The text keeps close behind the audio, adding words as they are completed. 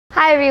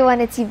Hi everyone,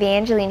 it's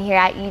Evangeline here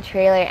at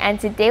eTrailer, and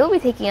today we'll be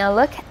taking a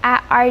look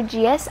at our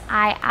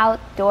GSI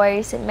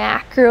Outdoors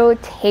macro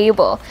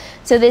table.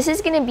 So this is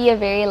going to be a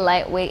very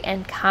lightweight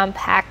and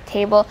compact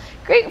table,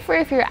 great for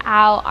if you're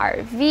out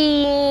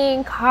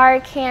RVing, car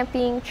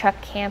camping, truck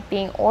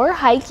camping, or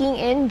hiking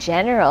in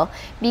general,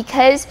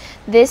 because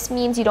this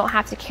means you don't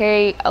have to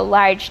carry a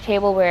large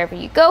table wherever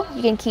you go.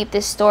 You can keep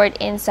this stored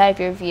inside of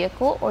your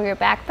vehicle or your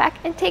backpack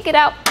and take it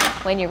out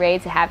when you're ready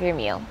to have your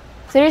meal.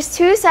 So there's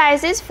two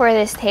sizes for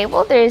this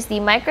table. There's the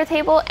micro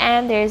table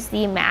and there's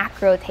the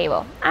macro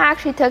table. I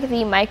actually took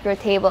the micro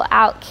table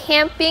out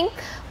camping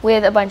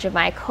with a bunch of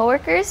my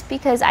coworkers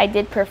because I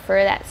did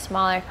prefer that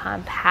smaller,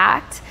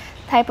 compact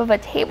type of a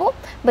table.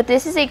 But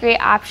this is a great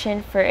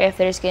option for if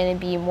there's going to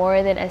be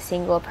more than a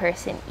single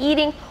person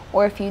eating,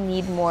 or if you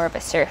need more of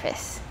a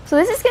surface. So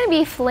this is going to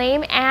be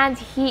flame and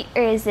heat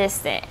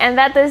resistant, and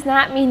that does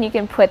not mean you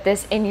can put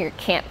this in your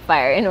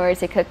campfire in order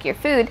to cook your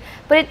food,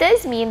 but it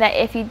does mean that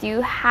if you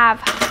do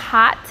have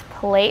hot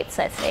plates,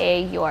 let's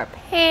say your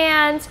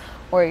pans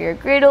or your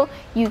griddle,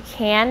 you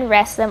can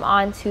rest them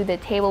onto the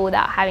table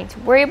without having to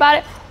worry about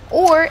it.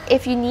 Or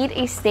if you need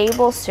a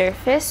stable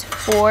surface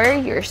for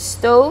your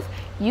stove,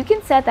 you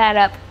can set that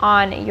up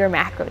on your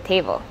macro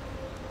table.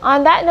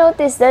 On that note,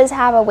 this does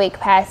have a weight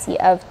capacity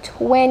of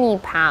 20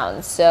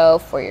 pounds. So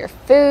for your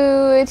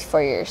food,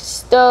 for your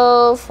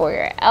stove, for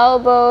your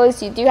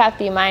elbows, you do have to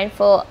be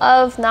mindful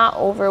of not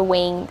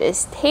overweighing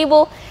this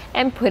table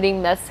and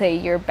putting, let's say,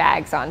 your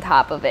bags on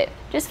top of it.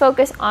 Just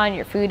focus on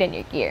your food and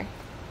your gear.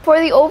 For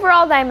the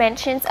overall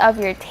dimensions of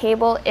your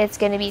table, it's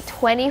going to be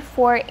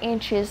 24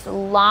 inches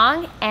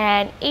long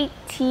and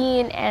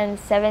 18 and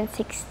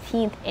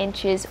 7/16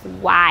 inches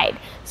wide.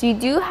 So you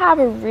do have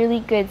a really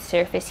good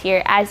surface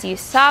here. As you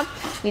saw,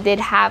 we did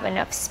have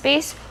enough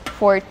space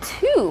for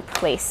two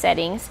place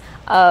settings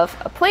of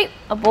a plate,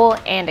 a bowl,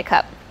 and a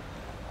cup.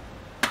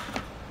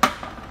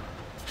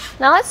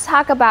 Now let's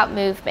talk about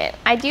movement.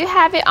 I do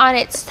have it on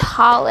its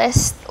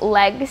tallest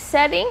leg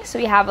setting, so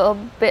we have a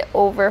bit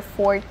over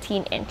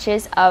 14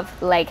 inches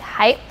of leg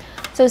height.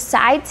 So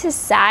side to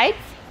side,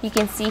 you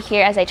can see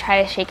here as I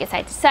try to shake it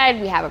side to side,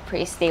 we have a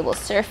pretty stable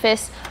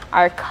surface.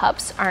 Our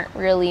cups aren't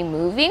really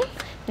moving.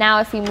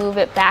 Now if we move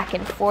it back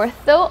and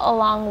forth though,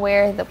 along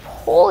where the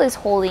pole is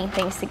holding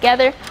things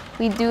together,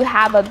 we do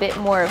have a bit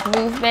more of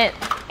movement,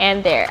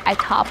 and there, I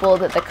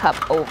toppled the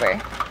cup over.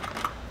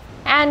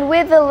 And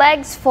with the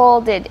legs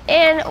folded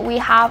in, we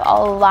have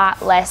a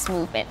lot less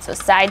movement. So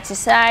side to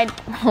side,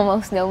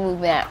 almost no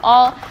movement at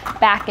all.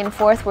 Back and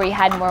forth where you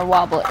had more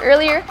wobble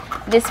earlier,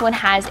 this one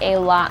has a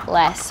lot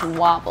less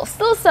wobble.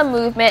 Still some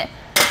movement,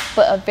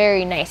 but a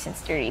very nice and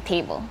sturdy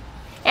table.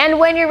 And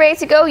when you're ready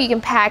to go, you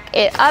can pack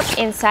it up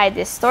inside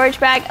this storage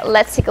bag.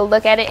 Let's take a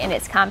look at it in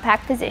its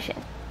compact position.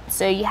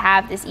 So you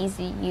have this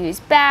easy to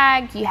use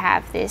bag, you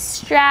have this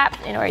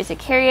strap in order to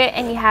carry it,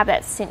 and you have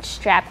that cinch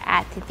strap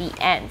at the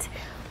end.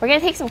 We're going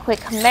to take some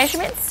quick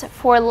measurements.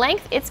 For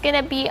length, it's going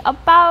to be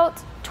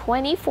about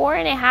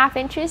 24.5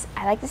 inches.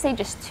 I like to say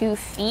just 2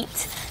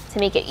 feet to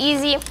make it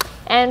easy.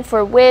 And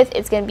for width,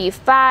 it's going to be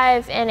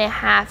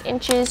 5.5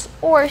 inches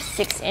or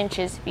 6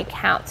 inches if you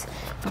count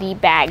the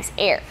bag's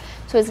air.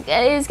 So it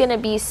is going to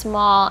be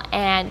small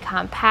and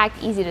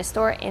compact, easy to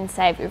store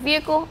inside of your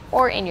vehicle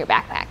or in your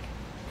backpack.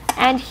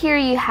 And here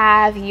you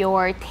have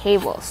your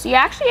table. So you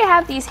actually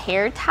have these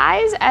hair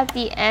ties at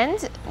the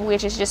end,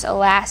 which is just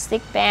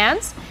elastic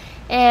bands.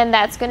 And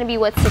that's going to be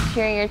what's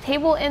securing your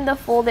table in the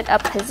folded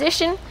up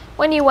position.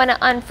 When you want to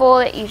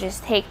unfold it, you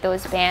just take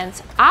those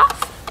bands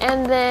off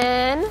and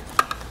then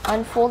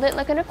unfold it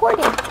like an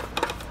accordion.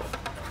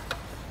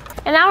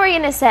 And now we're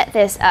going to set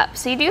this up.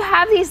 So you do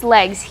have these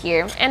legs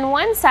here, and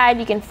one side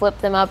you can flip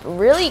them up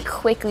really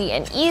quickly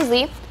and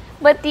easily,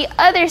 but the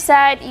other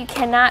side you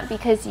cannot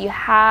because you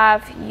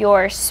have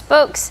your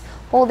spokes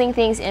holding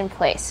things in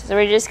place. So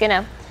we're just going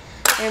to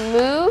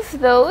remove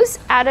those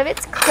out of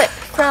its clip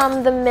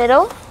from the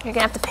middle. You're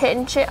gonna have to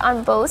pinch it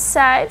on both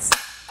sides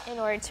in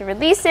order to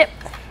release it,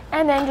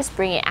 and then just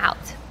bring it out.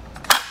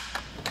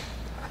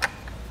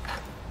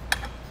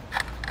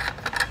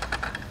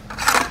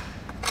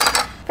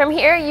 From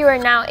here, you are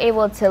now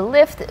able to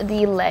lift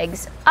the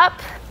legs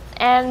up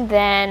and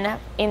then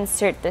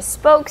insert the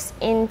spokes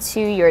into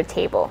your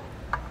table.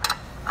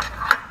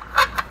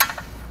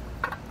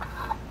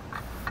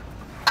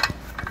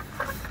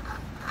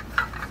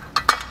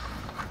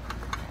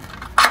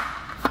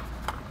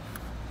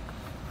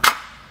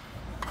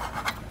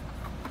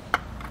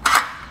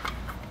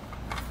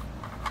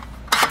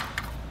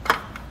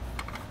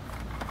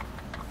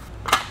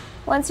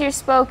 Once your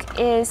spoke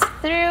is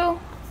through,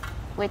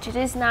 which it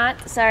is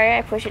not, sorry,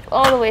 I pushed it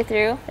all the way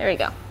through, there we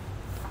go.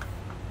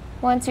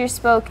 Once your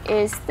spoke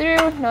is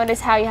through, notice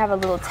how you have a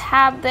little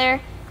tab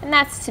there, and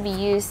that's to be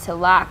used to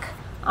lock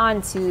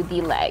onto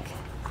the leg.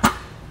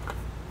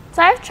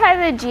 So I've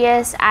tried the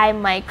GSI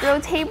micro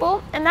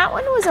table, and that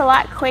one was a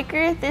lot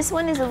quicker. This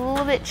one is a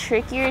little bit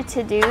trickier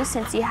to do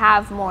since you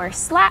have more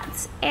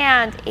slats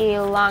and a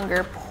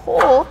longer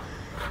pole.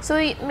 So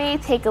it may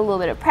take a little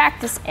bit of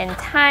practice and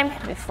time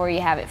before you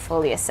have it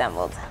fully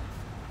assembled.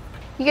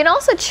 You can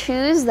also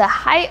choose the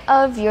height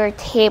of your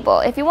table.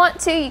 If you want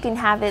to, you can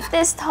have it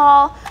this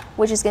tall,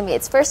 which is gonna be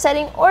its first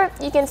setting, or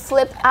you can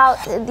flip out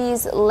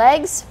these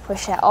legs,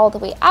 push that all the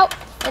way out,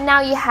 and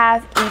now you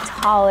have a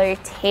taller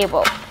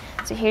table.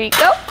 So here you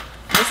go.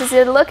 This is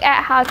a look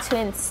at how to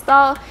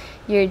install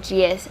your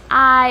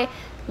GSI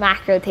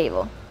macro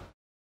table.